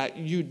doing that,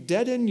 you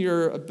deaden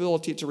your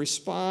ability to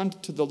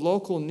respond to the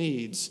local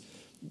needs,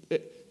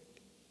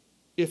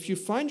 if you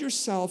find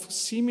yourself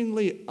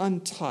seemingly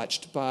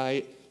untouched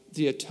by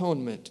the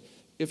atonement,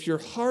 if your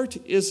heart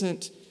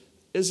isn't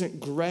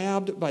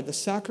grabbed by the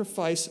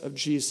sacrifice of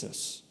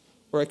Jesus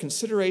or a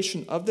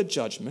consideration of the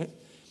judgment,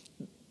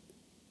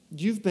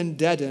 you've been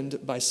deadened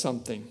by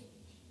something.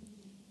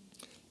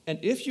 And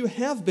if you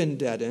have been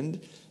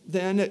deadened,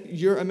 then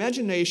your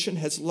imagination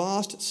has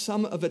lost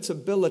some of its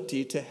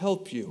ability to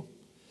help you.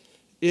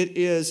 It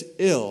is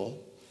ill,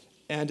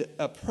 and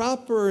a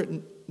proper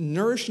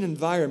nourishing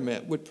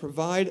environment would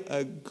provide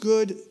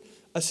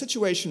a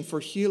situation for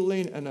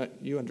healing, and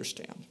you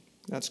understand.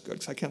 That's good,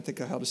 because I can't think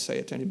of how to say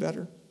it any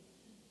better.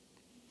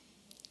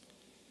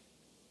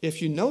 If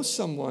you know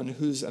someone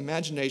whose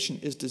imagination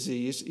is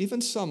diseased,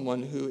 even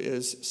someone who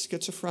is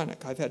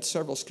schizophrenic, I've had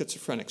several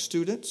schizophrenic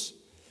students.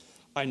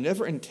 I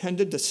never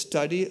intended to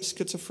study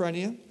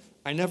schizophrenia.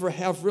 I never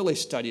have really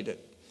studied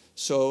it.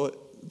 So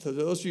to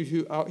those of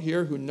you out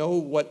here who know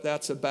what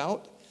that's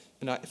about,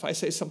 and if I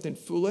say something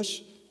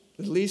foolish,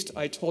 at least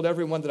I told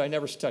everyone that I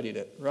never studied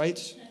it, right?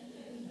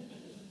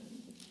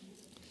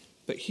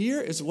 But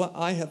here is what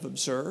I have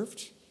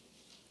observed.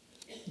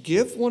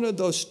 Give one of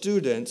those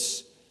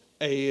students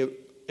a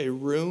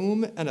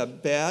room and a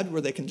bed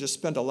where they can just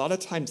spend a lot of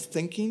time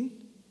thinking,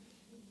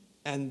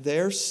 and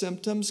their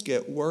symptoms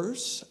get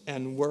worse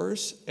and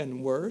worse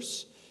and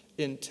worse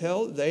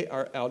until they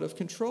are out of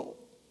control.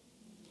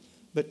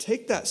 But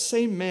take that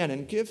same man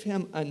and give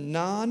him a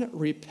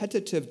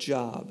non-repetitive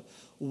job,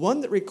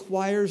 one that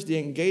requires the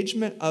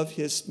engagement of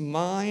his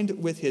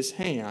mind with his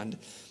hand.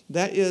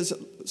 That is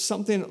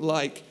something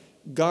like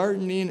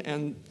gardening,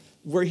 and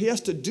where he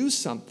has to do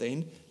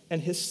something,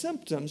 and his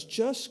symptoms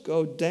just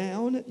go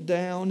down,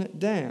 down,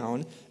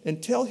 down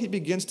until he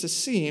begins to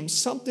seem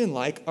something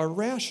like a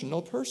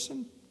rational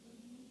person.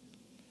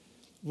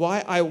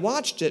 Why, I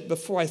watched it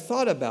before I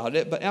thought about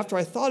it, but after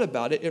I thought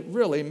about it, it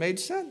really made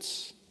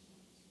sense.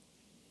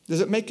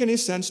 Does it make any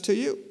sense to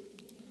you?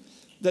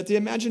 That the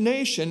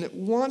imagination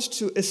wants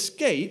to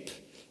escape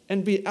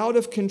and be out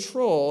of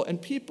control, and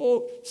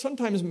people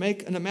sometimes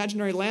make an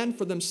imaginary land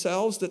for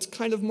themselves that's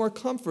kind of more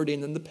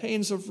comforting than the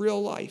pains of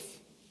real life.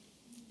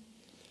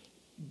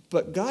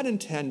 But God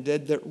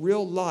intended that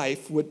real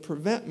life would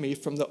prevent me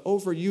from the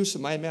overuse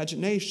of my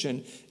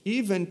imagination,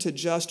 even to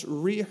just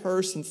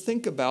rehearse and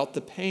think about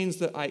the pains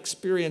that I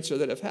experience or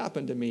that have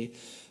happened to me.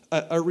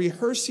 A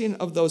rehearsing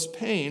of those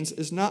pains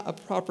is not a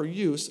proper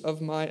use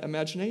of my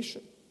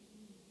imagination.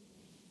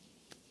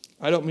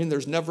 I don't mean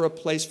there's never a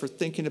place for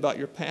thinking about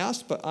your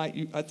past, but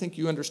I think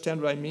you understand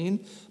what I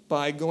mean.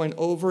 By going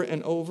over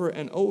and over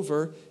and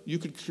over, you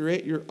could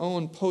create your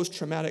own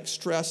post-traumatic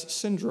stress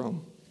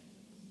syndrome.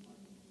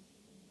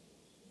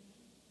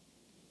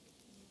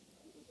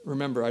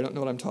 Remember, I don't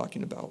know what I'm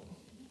talking about.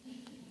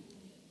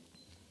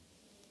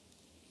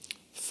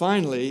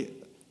 Finally,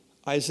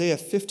 Isaiah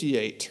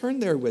 58. Turn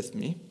there with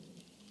me.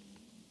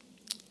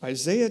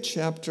 Isaiah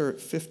chapter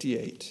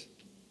 58.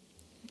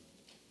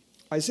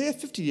 Isaiah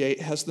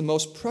 58 has the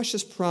most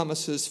precious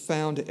promises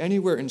found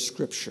anywhere in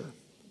Scripture.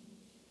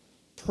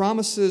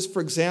 Promises,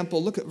 for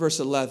example, look at verse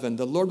 11.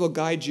 The Lord will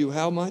guide you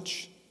how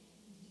much?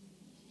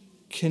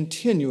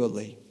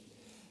 Continually.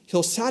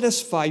 He'll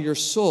satisfy your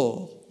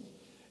soul.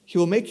 He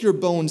will make your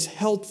bones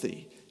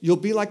healthy. You'll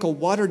be like a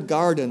watered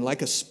garden,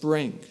 like a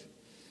spring.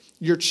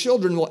 Your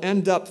children will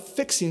end up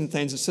fixing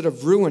things instead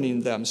of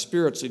ruining them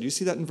spiritually. Do you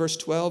see that in verse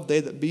 12? They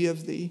that be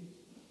of thee.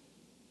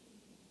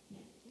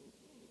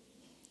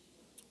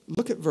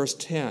 Look at verse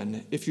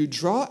 10. If you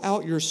draw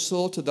out your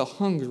soul to the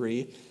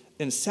hungry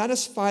and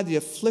satisfy the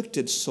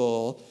afflicted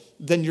soul,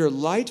 then your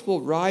light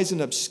will rise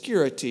in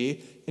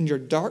obscurity and your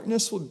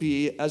darkness will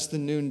be as the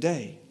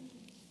noonday.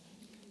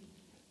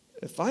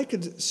 If I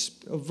could,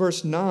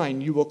 verse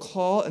 9, you will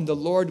call and the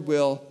Lord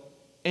will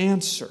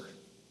answer.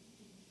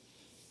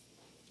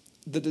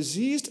 The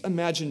diseased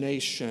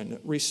imagination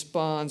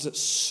responds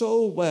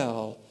so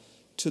well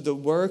to the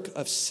work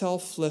of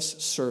selfless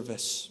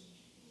service.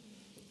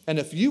 And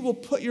if you will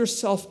put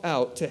yourself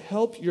out to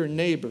help your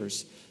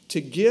neighbors,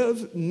 to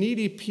give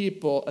needy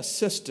people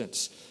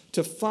assistance,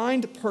 to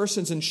find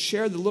persons and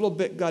share the little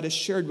bit God has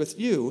shared with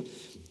you,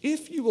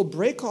 if you will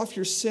break off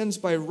your sins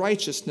by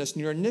righteousness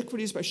and your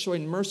iniquities by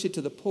showing mercy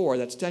to the poor,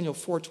 that's Daniel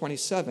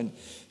 4:27,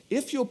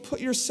 if you'll put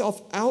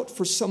yourself out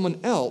for someone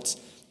else,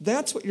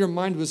 that's what your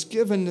mind was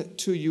given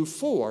to you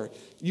for.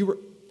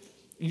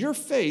 Your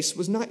face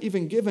was not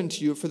even given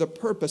to you for the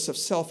purpose of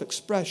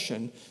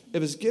self-expression. It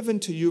was given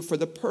to you for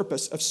the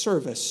purpose of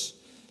service.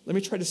 Let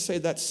me try to say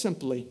that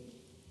simply.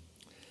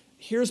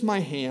 Here's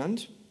my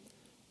hand.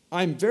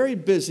 I'm very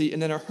busy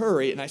and in a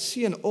hurry, and I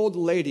see an old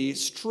lady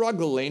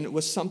struggling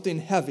with something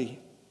heavy.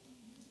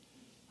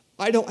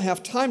 I don't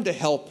have time to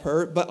help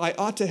her, but I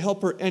ought to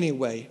help her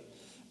anyway.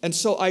 And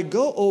so I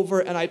go over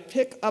and I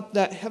pick up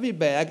that heavy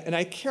bag and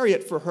I carry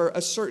it for her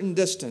a certain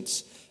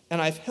distance,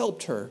 and I've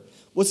helped her.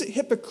 Was it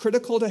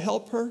hypocritical to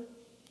help her?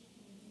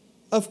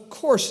 Of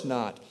course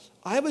not.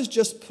 I was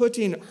just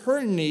putting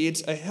her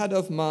needs ahead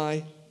of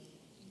my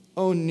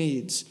own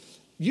needs.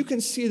 You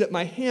can see that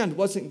my hand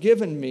wasn't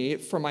given me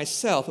for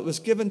myself. It was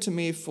given to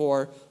me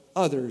for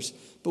others.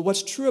 But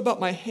what's true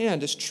about my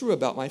hand is true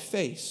about my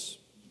face.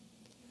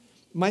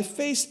 My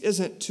face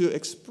isn't to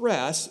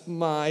express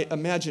my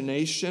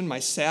imagination, my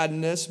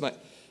sadness.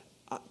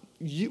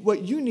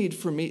 What you need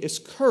from me is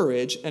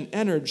courage and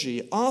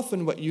energy.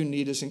 Often what you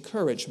need is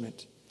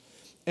encouragement.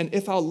 And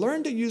if I'll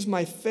learn to use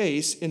my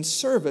face in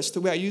service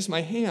the way I use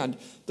my hand,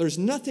 there's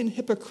nothing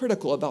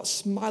hypocritical about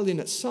smiling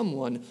at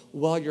someone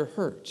while you're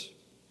hurt.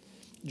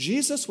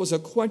 Jesus was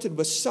acquainted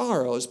with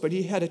sorrows, but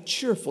he had a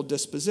cheerful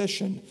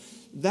disposition.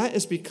 That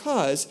is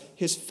because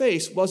his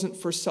face wasn't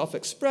for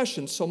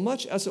self-expression so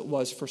much as it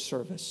was for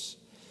service.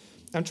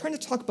 I'm trying to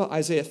talk about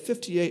Isaiah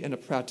 58 in a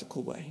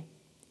practical way.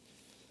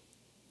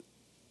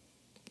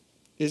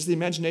 Is the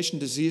imagination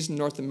diseased in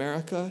North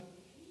America?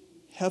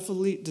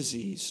 Heavily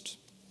diseased.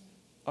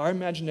 Our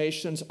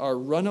imaginations are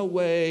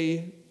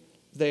runaway,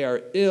 they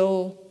are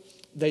ill,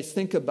 they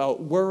think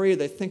about worry,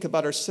 they think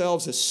about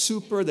ourselves as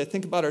super, they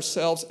think about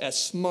ourselves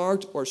as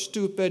smart or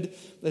stupid,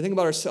 they think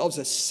about ourselves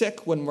as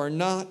sick when we're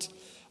not.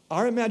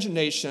 Our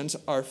imaginations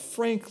are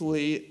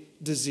frankly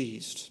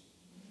diseased.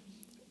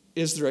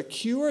 Is there a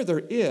cure?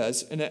 There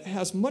is, and it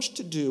has much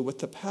to do with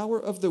the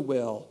power of the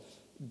will,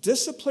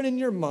 disciplining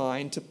your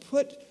mind to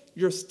put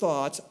your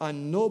thoughts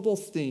on noble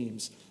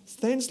themes,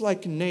 things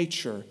like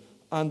nature,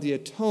 on the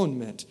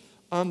atonement,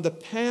 on the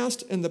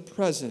past and the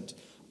present,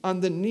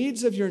 on the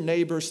needs of your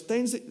neighbors,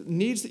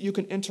 needs that you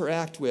can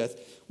interact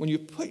with. When you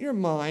put your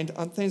mind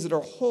on things that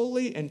are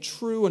holy and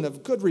true and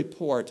of good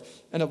report,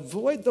 and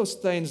avoid those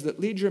things that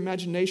lead your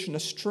imagination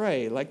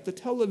astray, like the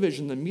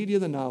television, the media,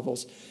 the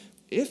novels,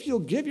 if you'll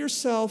give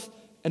yourself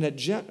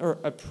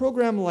a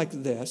program like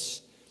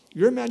this,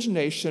 your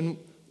imagination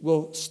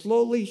will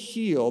slowly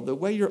heal the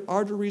way your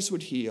arteries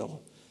would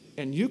heal,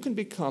 and you can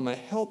become a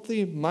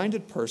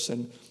healthy-minded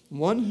person,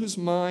 one whose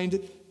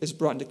mind is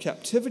brought into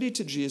captivity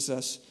to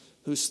Jesus,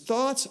 whose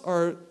thoughts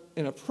are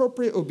in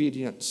appropriate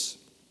obedience,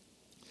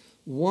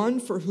 one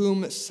for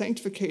whom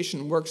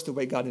sanctification works the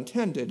way God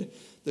intended.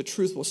 The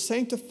truth will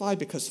sanctify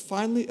because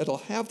finally it'll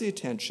have the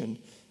attention,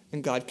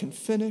 and God can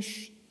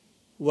finish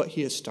what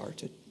he has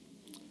started.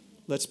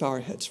 Let's bow our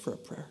heads for a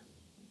prayer.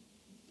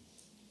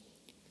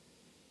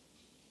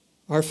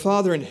 Our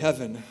Father in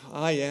heaven,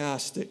 I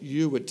ask that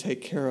you would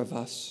take care of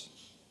us,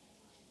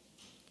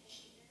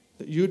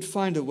 that you'd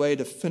find a way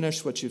to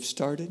finish what you've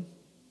started,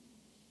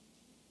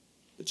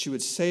 that you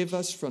would save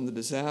us from the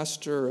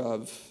disaster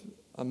of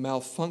a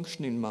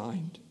malfunctioning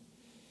mind,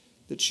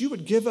 that you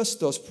would give us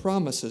those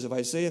promises of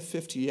Isaiah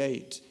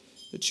 58,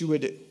 that you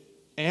would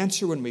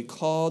answer when we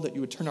call, that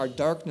you would turn our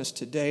darkness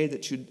to day,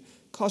 that you'd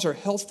cause our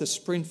health to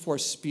spring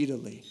forth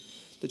speedily,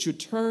 that you'd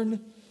turn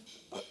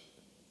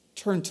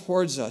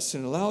towards us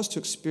and allow us to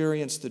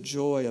experience the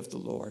joy of the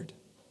Lord.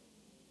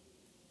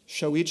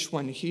 Show each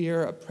one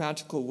here a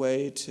practical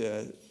way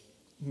to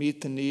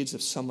meet the needs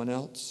of someone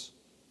else.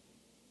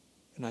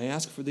 And I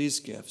ask for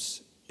these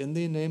gifts in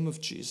the name of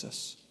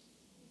Jesus.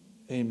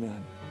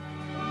 Amen.